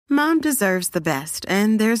Mom deserves the best,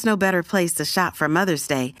 and there's no better place to shop for Mother's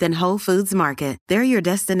Day than Whole Foods Market. They're your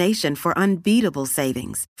destination for unbeatable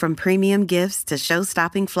savings, from premium gifts to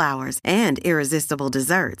show-stopping flowers and irresistible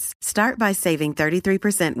desserts. Start by saving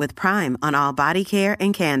 33% with Prime on all body care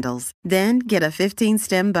and candles. Then get a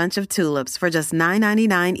 15-stem bunch of tulips for just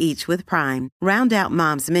 $9.99 each with Prime. Round out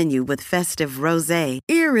Mom's menu with festive rosé,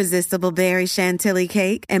 irresistible berry chantilly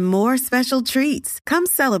cake, and more special treats. Come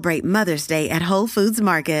celebrate Mother's Day at Whole Foods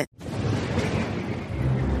Market.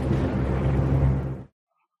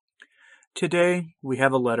 Today, we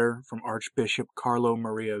have a letter from Archbishop Carlo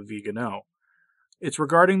Maria Vigano. It's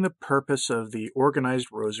regarding the purpose of the organized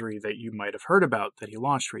rosary that you might have heard about that he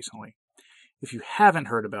launched recently. If you haven't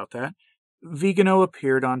heard about that, Vigano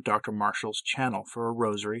appeared on Dr. Marshall's channel for a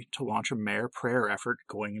rosary to launch a Mayor prayer effort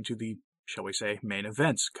going into the, shall we say, main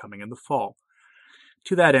events coming in the fall.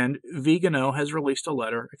 To that end, Vigano has released a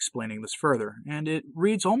letter explaining this further, and it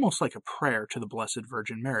reads almost like a prayer to the Blessed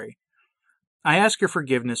Virgin Mary. I ask your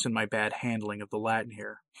forgiveness in my bad handling of the Latin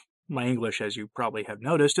here. My English, as you probably have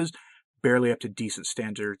noticed, is barely up to decent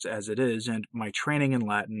standards as it is, and my training in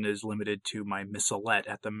Latin is limited to my missalette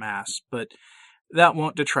at the Mass, but that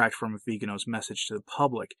won't detract from Vigano's message to the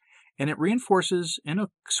public, and it reinforces, in a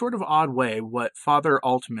sort of odd way, what Father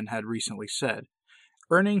Altman had recently said,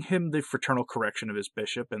 earning him the fraternal correction of his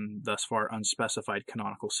bishop and thus far unspecified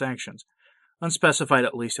canonical sanctions, unspecified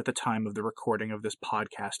at least at the time of the recording of this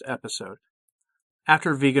podcast episode.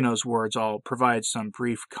 After Vigano's words, I'll provide some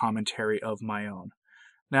brief commentary of my own.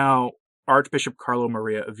 Now, Archbishop Carlo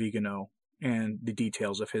Maria Vigano and the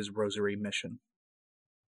details of his rosary mission.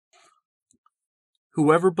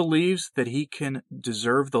 Whoever believes that he can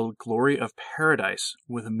deserve the glory of paradise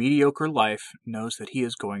with a mediocre life knows that he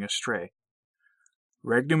is going astray.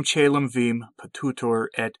 Regnum caelum vim patutur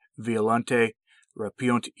et violente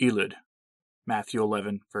rapiunt illud. Matthew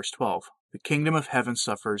 11, verse 12. The kingdom of heaven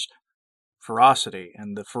suffers ferocity,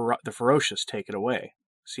 and the ferocious take it away.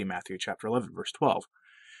 See Matthew chapter 11, verse 12.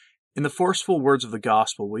 In the forceful words of the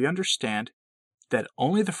gospel, we understand that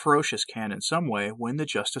only the ferocious can, in some way, win the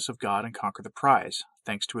justice of God and conquer the prize,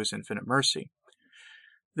 thanks to his infinite mercy.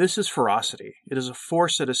 This is ferocity. It is a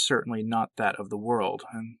force that is certainly not that of the world,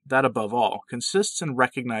 and that, above all, consists in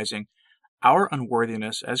recognizing our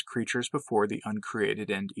unworthiness as creatures before the uncreated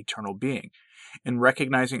and eternal being, in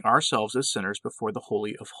recognizing ourselves as sinners before the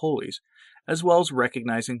Holy of Holies, as well as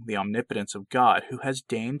recognizing the omnipotence of God, who has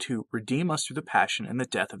deigned to redeem us through the passion and the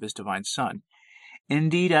death of his divine Son.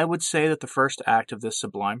 Indeed, I would say that the first act of this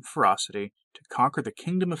sublime ferocity to conquer the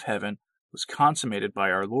kingdom of heaven was consummated by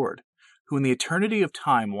our Lord, who in the eternity of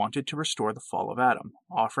time wanted to restore the fall of Adam,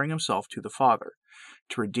 offering himself to the Father,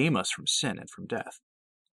 to redeem us from sin and from death.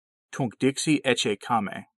 Tunc dixi ecce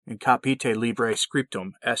came, in capite libre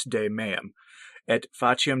scriptum est de meum, et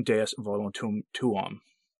faciem Deus voluntum tuam.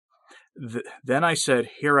 Then I said,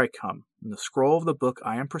 Here I come. In the scroll of the book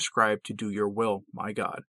I am prescribed to do your will, my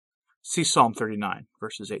God. See Psalm 39,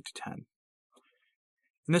 verses 8 to 10.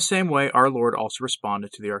 In the same way, our Lord also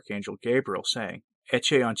responded to the Archangel Gabriel, saying,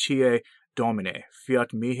 Ecce ancille Domine,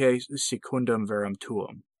 fiat mihi secundum verum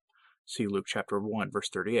tuum. See Luke chapter 1, verse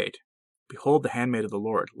 38. Behold the handmaid of the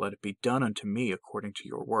Lord, let it be done unto me according to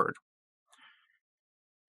your word.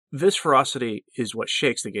 This ferocity is what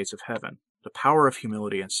shakes the gates of heaven, the power of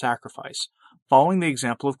humility and sacrifice, following the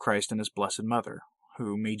example of Christ and his blessed mother,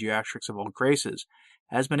 who, mediatrix of all graces,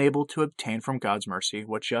 has been able to obtain from God's mercy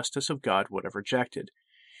what justice of God would have rejected.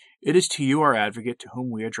 It is to you, our advocate, to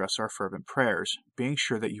whom we address our fervent prayers, being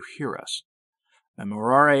sure that you hear us.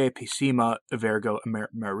 Memorare epissima vergo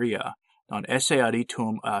Maria, non esse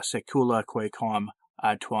aditum a secula quae quam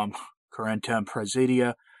ad tuam currentem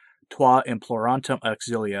presidia, tua implorantum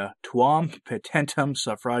auxilia, tuam petentem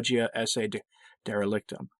suffragia esse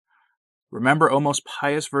derelictum. Remember, O most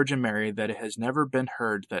pious Virgin Mary, that it has never been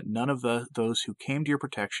heard that none of those who came to your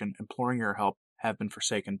protection, imploring your help, have been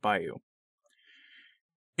forsaken by you.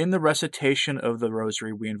 In the recitation of the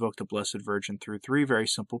Rosary, we invoke the Blessed Virgin through three very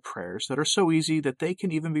simple prayers that are so easy that they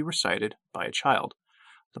can even be recited by a child: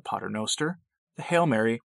 the Pater Noster, the Hail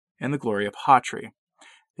Mary, and the Gloria Patri,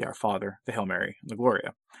 the Our Father, the Hail Mary, and the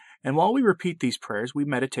Gloria. And while we repeat these prayers, we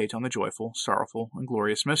meditate on the joyful, sorrowful, and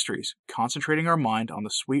glorious mysteries, concentrating our mind on the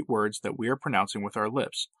sweet words that we are pronouncing with our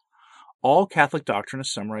lips. All Catholic doctrine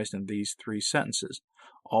is summarized in these three sentences.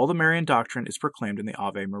 All the Marian doctrine is proclaimed in the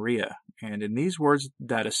Ave Maria, and in these words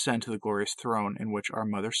that ascend to the glorious throne in which our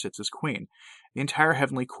Mother sits as Queen, the entire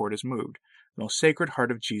heavenly court is moved. The most sacred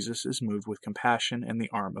heart of Jesus is moved with compassion, and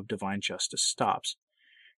the arm of divine justice stops.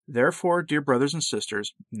 Therefore, dear brothers and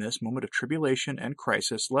sisters, in this moment of tribulation and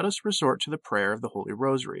crisis, let us resort to the prayer of the Holy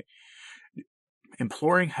Rosary.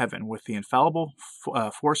 imploring heaven with the infallible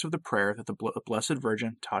force of the prayer that the Blessed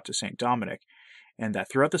Virgin taught to St. Dominic, and that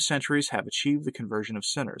throughout the centuries have achieved the conversion of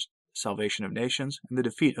sinners, the salvation of nations, and the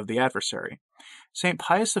defeat of the adversary. St.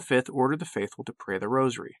 Pius V ordered the faithful to pray the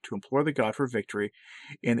Rosary, to implore the God for victory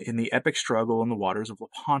in the epic struggle in the waters of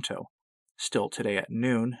Lepanto. Still today at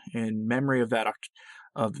noon, in memory of that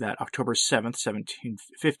October 7th,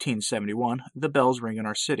 1571, the bells ring in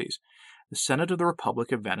our cities. The Senate of the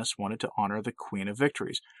Republic of Venice wanted to honor the Queen of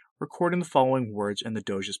Victories, recording the following words in the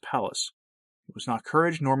Doge's palace. It was not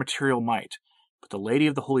courage nor material might, but the Lady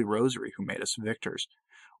of the Holy Rosary who made us victors.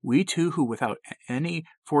 We too, who without any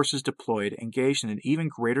forces deployed, engaged in an even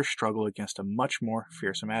greater struggle against a much more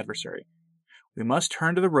fearsome adversary. We must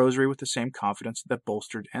turn to the Rosary with the same confidence that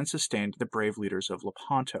bolstered and sustained the brave leaders of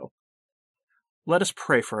Lepanto. Let us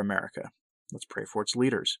pray for America. Let's pray for its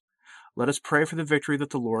leaders. Let us pray for the victory that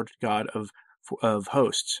the Lord God of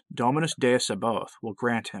hosts, Dominus Deus Sabaoth, will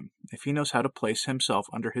grant him, if he knows how to place himself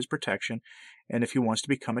under his protection, and if he wants to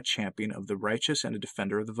become a champion of the righteous and a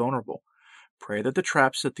defender of the vulnerable. Pray that the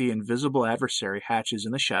traps that the invisible adversary hatches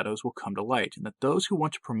in the shadows will come to light, and that those who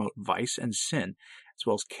want to promote vice and sin, as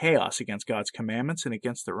well as chaos against God's commandments and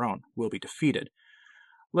against their own, will be defeated.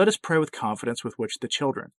 Let us pray with confidence with which the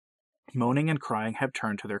children, moaning and crying, have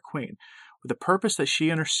turned to their Queen, with the purpose that she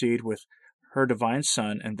intercede with her divine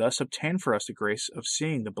Son, and thus obtain for us the grace of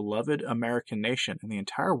seeing the beloved American nation and the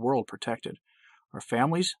entire world protected, our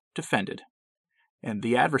families defended, and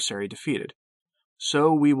the adversary defeated.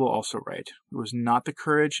 So we will also write. It was not the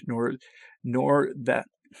courage nor the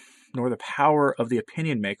power of the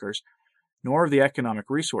opinion makers, nor of the economic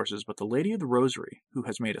resources, but the Lady of the Rosary who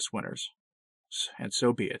has made us winners. And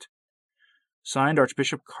so be it. Signed,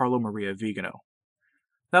 Archbishop Carlo Maria Vigano.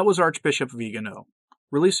 That was Archbishop Vigano,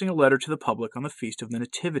 releasing a letter to the public on the feast of the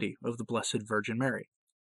Nativity of the Blessed Virgin Mary.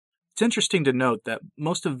 It's interesting to note that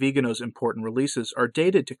most of Vigano's important releases are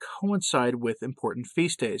dated to coincide with important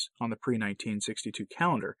feast days on the pre-1962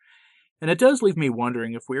 calendar, and it does leave me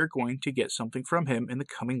wondering if we are going to get something from him in the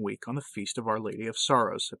coming week on the Feast of Our Lady of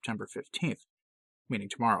Sorrows, September 15th, meaning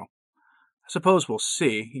tomorrow. I suppose we'll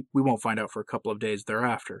see. We won't find out for a couple of days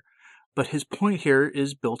thereafter. But his point here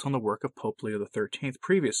is built on the work of Pope Leo XIII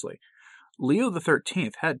previously. Leo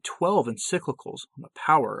XIII had 12 encyclicals on the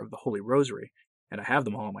power of the Holy Rosary, and I have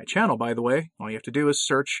them all on my channel, by the way. All you have to do is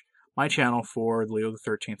search my channel for Leo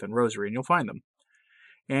XIII and Rosary, and you'll find them.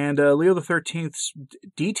 And Leo XIII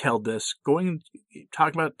detailed this, talking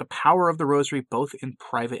about the power of the Rosary both in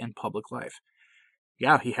private and public life.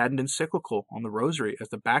 Yeah, he had an encyclical on the Rosary as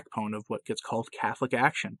the backbone of what gets called Catholic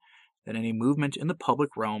action, that any movement in the public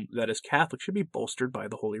realm that is Catholic should be bolstered by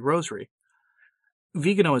the Holy Rosary.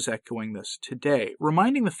 Vigano is echoing this today,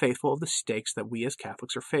 reminding the faithful of the stakes that we as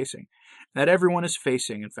Catholics are facing, that everyone is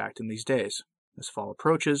facing, in fact, in these days. As fall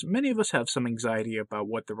approaches, many of us have some anxiety about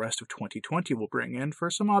what the rest of 2020 will bring in for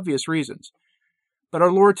some obvious reasons. But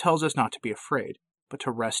our Lord tells us not to be afraid, but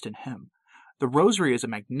to rest in Him. The Rosary is a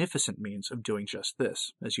magnificent means of doing just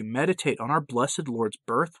this, as you meditate on our blessed Lord's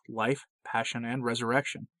birth, life, passion, and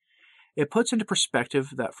resurrection. It puts into perspective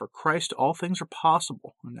that for Christ all things are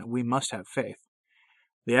possible, and that we must have faith.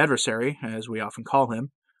 The adversary, as we often call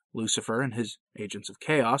him, Lucifer and his agents of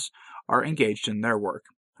chaos, are engaged in their work.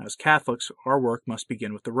 As Catholics, our work must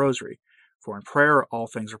begin with the Rosary, for in prayer all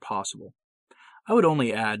things are possible. I would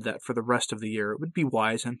only add that for the rest of the year it would be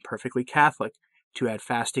wise and perfectly Catholic to add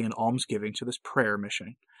fasting and almsgiving to this prayer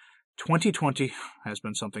mission. 2020 has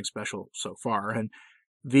been something special so far, and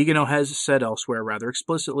Vigano has said elsewhere rather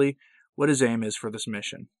explicitly what his aim is for this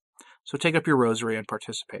mission. So take up your Rosary and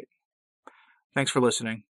participate. Thanks for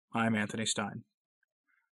listening. I'm Anthony Stein.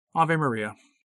 Ave Maria.